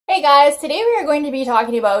Hey guys, today we are going to be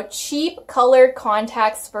talking about cheap colored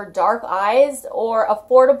contacts for dark eyes or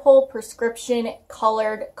affordable prescription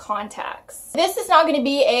colored contacts. This is not going to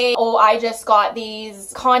be I just got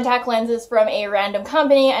these contact lenses from a random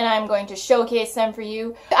company and I'm going to showcase them for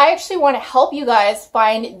you. I actually want to help you guys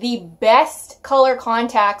find the best color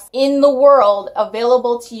contacts in the world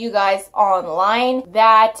available to you guys online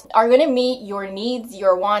that are going to meet your needs,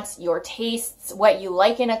 your wants, your tastes, what you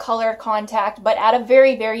like in a colored contact, but at a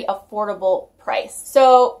very affordable price.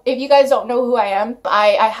 So if you guys don't know who I am,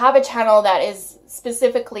 I have a channel that is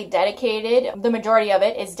specifically dedicated, the majority of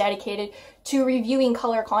it is dedicated to reviewing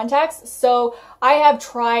color contacts. So I have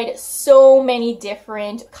tried so many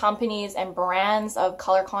different companies and brands of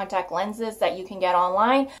color contact lenses that you can get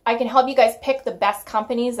online. I can help you guys pick the best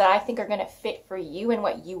companies that I think are going to fit for you and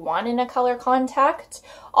what you want in a color contact.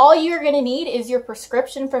 All you're going to need is your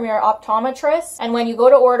prescription from your optometrist. And when you go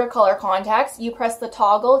to order color contacts, you press the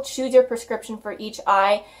toggle, choose your prescription for each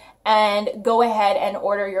eye, and go ahead and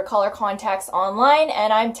order your color contacts online.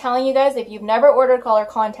 And I'm telling you guys, if you've never ordered color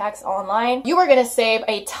contacts online, you are going to save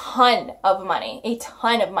a ton of money,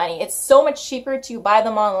 It's so much cheaper to buy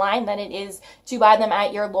them online than it is to buy them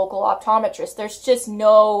at your local optometrist. There's just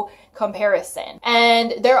no comparison.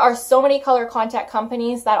 And there are so many color contact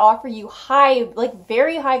companies that offer you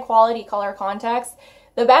very high quality color contacts.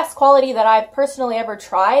 The best quality that I've personally ever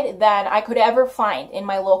tried that I could ever find in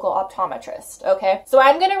my local optometrist, okay? So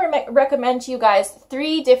I'm going to recommend to you guys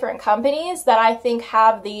 3 different companies that I think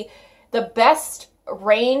have the best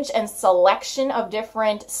range and selection of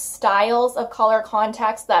different styles of color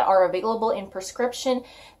contacts that are available in prescription,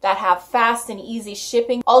 that have fast and easy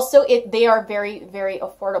shipping. Also, they are very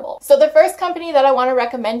affordable. So the first company that I want to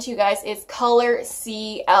recommend to you guys is Color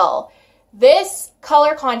CL. This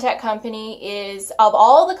color contact company is, of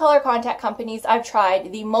all the color contact companies I've tried,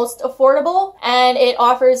 the most affordable, and it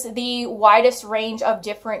offers the widest range of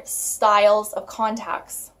different styles of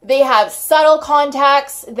contacts. They have subtle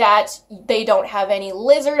contacts that they don't have any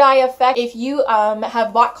lizard eye effect. If you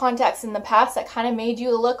have bought contacts in the past that kind of made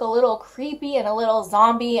you look a little creepy and a little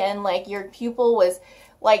zombie and like your pupil was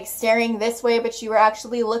like staring this way, but you were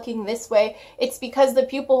actually looking this way, it's because the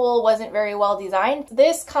pupil hole wasn't very well designed.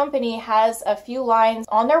 This company has a few lines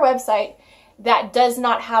on their website that does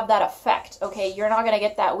not have that effect, okay? You're not gonna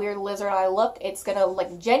get that weird lizard eye look. It's gonna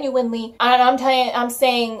like genuinely, and I'm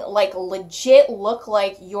saying like legit look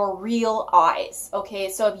like your real eyes,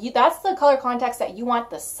 okay? So if that's the color contacts that you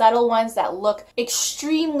want, the subtle ones that look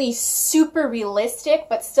extremely super realistic,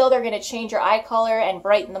 but still they're gonna change your eye color and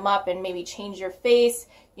brighten them up and maybe change your face,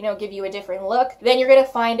 you know, give you a different look, then you're going to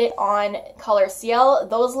find it on Color CL.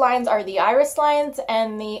 Those lines are the iris lines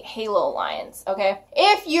and the halo lines, okay?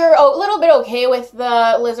 If you're a little bit okay with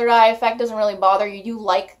the lizard eye effect, doesn't really bother you, you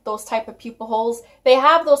like those type of pupil holes, they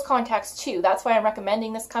have those contacts too. That's why I'm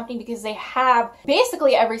recommending this company, because they have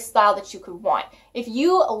basically every style that you could want. If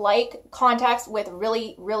you like contacts with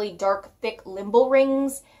really dark, thick limbal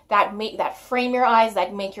rings that frame your eyes,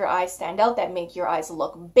 that make your eyes stand out, that make your eyes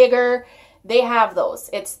look bigger, they have those.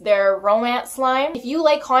 It's their romance line. If you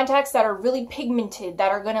like contacts that are really pigmented, that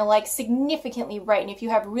are gonna like significantly brighten, if you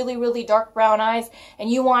have really dark brown eyes and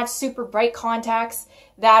you want super bright contacts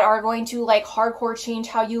that are going to like hardcore change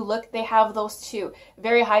how you look, they have those too.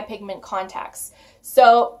 Very high pigment contacts.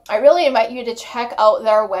 So I really invite you to check out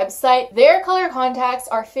their website. Their color contacts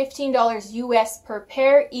are $15 US per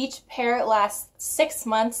pair. Each pair lasts 6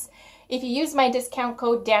 months. If you use my discount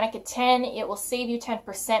code DANICA10, it will save you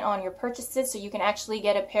 10% on your purchases, so you can actually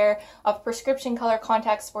get a pair of prescription color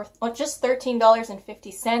contacts for just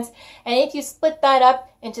 $13.50. And if you split that up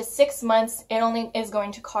into 6 months, it only is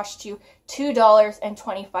going to cost you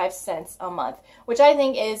 $2.25 a month, which I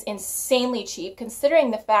think is insanely cheap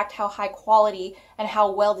considering the fact how high quality and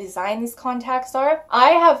how well designed these contacts are. I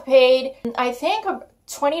have paid, I think,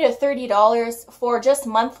 $20 to $30 for just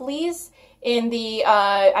monthlies in the,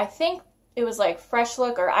 I think it was like Fresh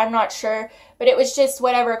Look, or I'm not sure, but it was just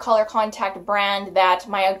whatever color contact brand that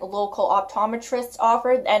my local optometrist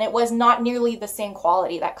offered, and it was not nearly the same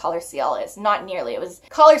quality that Color CL is. Not nearly.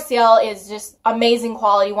 Color CL is just amazing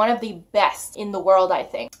quality, one of the best in the world, I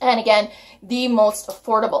think. And again, the most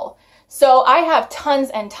affordable. So I have tons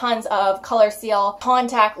and tons of Color CL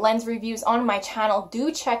contact lens reviews on my channel.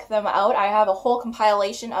 Do check them out. I have a whole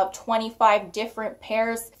compilation of 25 different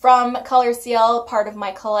pairs from Color CL, part of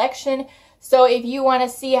my collection. So if you want to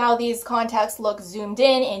see how these contacts look zoomed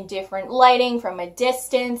in different lighting from a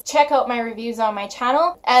distance, check out my reviews on my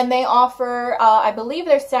channel. And they offer, I believe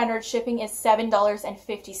their standard shipping is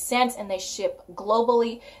 $7.50 and they ship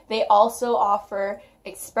globally. They also offer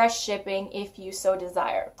express shipping if you so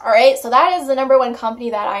desire. All right, so that is the number one company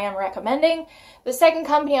that I am recommending. The second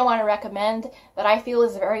company I want to recommend that I feel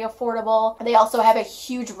is very affordable, they also have a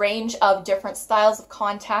huge range of different styles of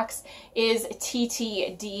contacts, is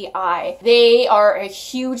TTDI. They are a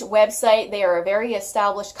huge website. They are a very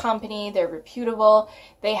established company. They're reputable.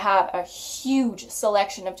 They have a huge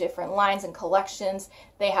selection of different lines and collections.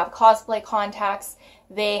 They have cosplay contacts.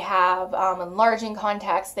 They have enlarging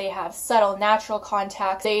contacts. They have subtle natural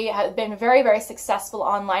contacts. They have been very, very successful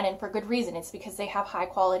online, and for good reason. It's because they have high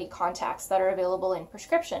quality contacts that are available in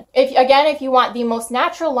prescription. If you want the most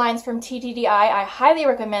natural lines from TTDI, I highly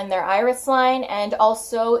recommend their Iris line and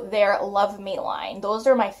also their Love Me line. Those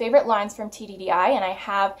are my favorite lines from TTDI, and I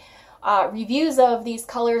have reviews of these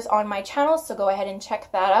colors on my channel, so go ahead and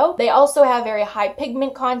check that out. They also have very high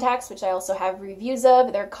pigment contacts, which I also have reviews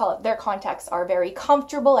of. Their contacts are very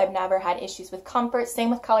comfortable. I've never had issues with comfort. Same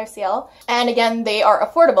with Color CL. And again, they are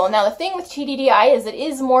affordable. Now, the thing with TTDI is it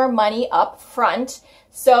is more money up front.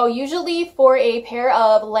 So usually for a pair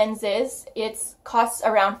of lenses, it costs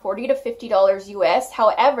around $40 to $50 US.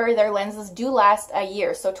 However, their lenses do last a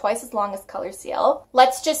year, so twice as long as Color CL.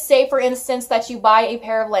 Let's just say, for instance, that you buy a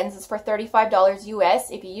pair of lenses for $35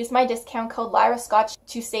 US. If you use my discount code LyraScotch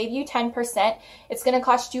to save you 10%, it's going to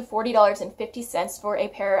cost you $40.50 for a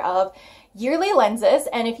pair of yearly lenses.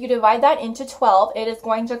 And if you divide that into 12, it is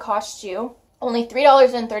going to cost you only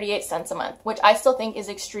 $3.38 a month, which I still think is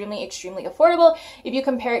extremely, extremely affordable if you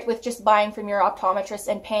compare it with just buying from your optometrist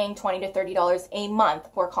and paying $20 to $30 a month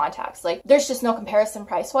for contacts. Like, there's just no comparison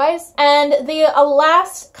price-wise. And the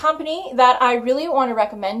last company that I really want to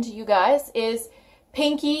recommend to you guys is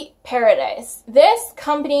Pinky Paradise. This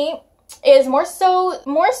company is more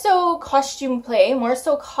so costume play, more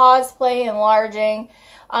so cosplay, enlarging.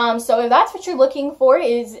 So if that's what you're looking for,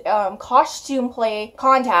 is costume play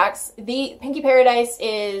contacts, the Pinky Paradise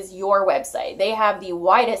is your website. They have the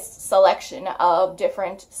widest selection of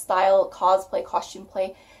different style cosplay, costume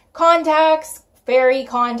play contacts, fairy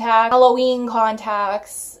contacts, Halloween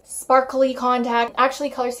contacts, sparkly contact. Actually,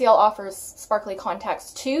 Color CL offers sparkly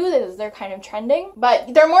contacts too. They're kind of trending,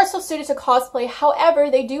 but they're more so suited to cosplay. However,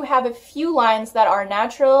 they do have a few lines that are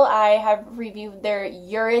natural. I have reviewed their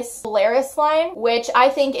Eurus Polaris line, which I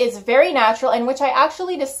think is very natural, and which I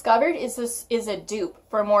actually discovered is a dupe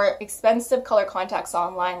for more expensive color contacts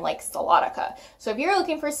online like Solotica. So if you're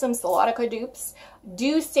looking for some Solotica dupes,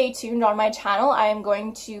 do stay tuned on my channel. I am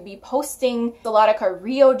going to be posting Solotica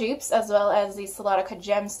Rio dupes as well as the Solotica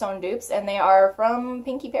Gemstone dupes, and they are from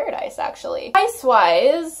Pinky Paradise actually.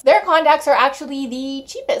 Price-wise, their contacts are actually the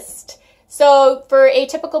cheapest. So for a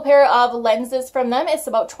typical pair of lenses from them, it's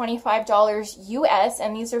about $25 US,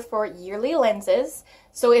 and these are for yearly lenses.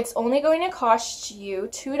 So it's only going to cost you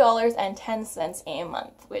 $2.10 a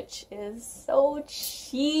month, which is so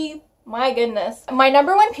cheap. My goodness. My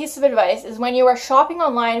number one piece of advice is when you are shopping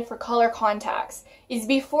online for color contacts is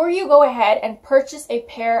before you go ahead and purchase a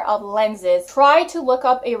pair of lenses, try to look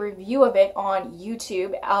up a review of it on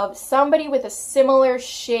YouTube of somebody with a similar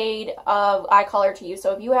shade of eye color to you.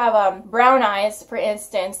 So if you have brown eyes, for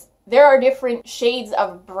instance, there are different shades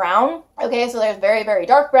of brown. Okay, so there's very, very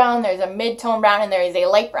dark brown, there's a mid-tone brown, and there is a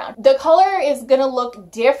light brown. The color is gonna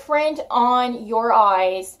look different on your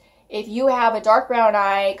eyes if you have a dark brown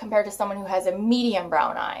eye compared to someone who has a medium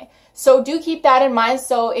brown eye. So do keep that in mind.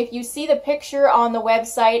 So if you see the picture on the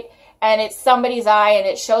website and it's somebody's eye and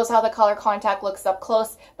it shows how the color contact looks up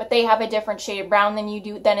close, but they have a different shade of brown than you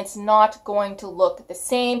do, then it's not going to look the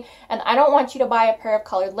same. And I don't want you to buy a pair of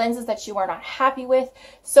colored lenses that you are not happy with.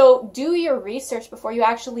 So do your research before you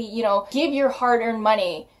actually, give your hard-earned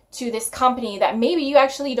money to this company that maybe you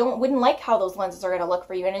actually wouldn't like how those lenses are going to look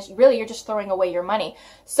for you, and you're just throwing away your money.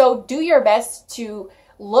 So do your best to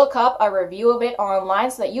look up a review of it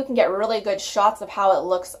online so that you can get really good shots of how it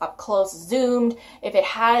looks up close, zoomed, if it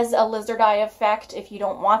has a lizard eye effect, if you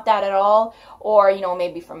don't want that at all, or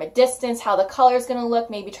maybe from a distance how the color is going to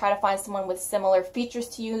look. Maybe try to find someone with similar features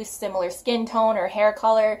to you, similar skin tone or hair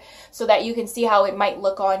color, so that you can see how it might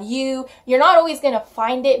look on you. You're not always going to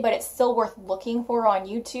find it, but it's still worth looking for on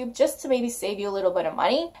YouTube just to maybe save you a little bit of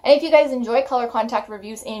money. And if you guys enjoy color contact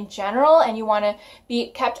reviews in general and you want to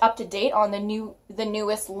be kept up to date on the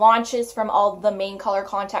newest launches from all the main color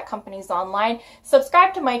contact companies online,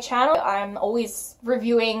 subscribe to my channel. I'm always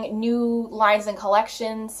reviewing new lines and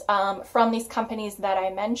collections from these companies that I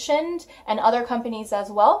mentioned and other companies as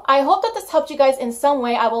well. I hope that this helped you guys in some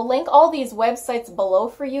way. I will link all these websites below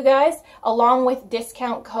for you guys, along with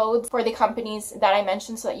discount codes for the companies that I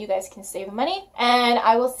mentioned so that you guys can save money. And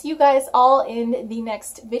I will see you guys all in the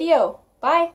next video. Bye!